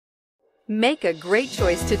Make a great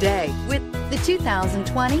choice today with the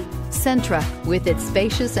 2020 Sentra. With its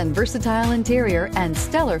spacious and versatile interior and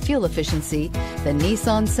stellar fuel efficiency, the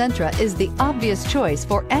Nissan Sentra is the obvious choice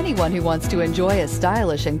for anyone who wants to enjoy a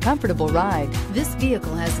stylish and comfortable ride. This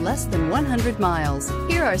vehicle has less than 100 miles.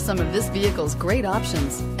 Here are some of this vehicle's great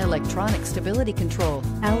options: electronic stability control,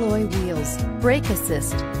 alloy wheels, brake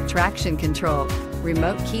assist, traction control,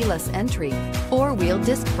 remote keyless entry, four-wheel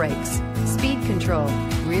disc brakes, speed control,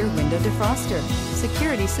 rear window defroster,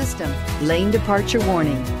 security system, lane departure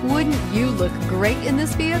warning. Wouldn't you look great in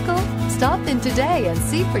this vehicle? Stop in today and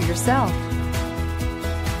see for yourself.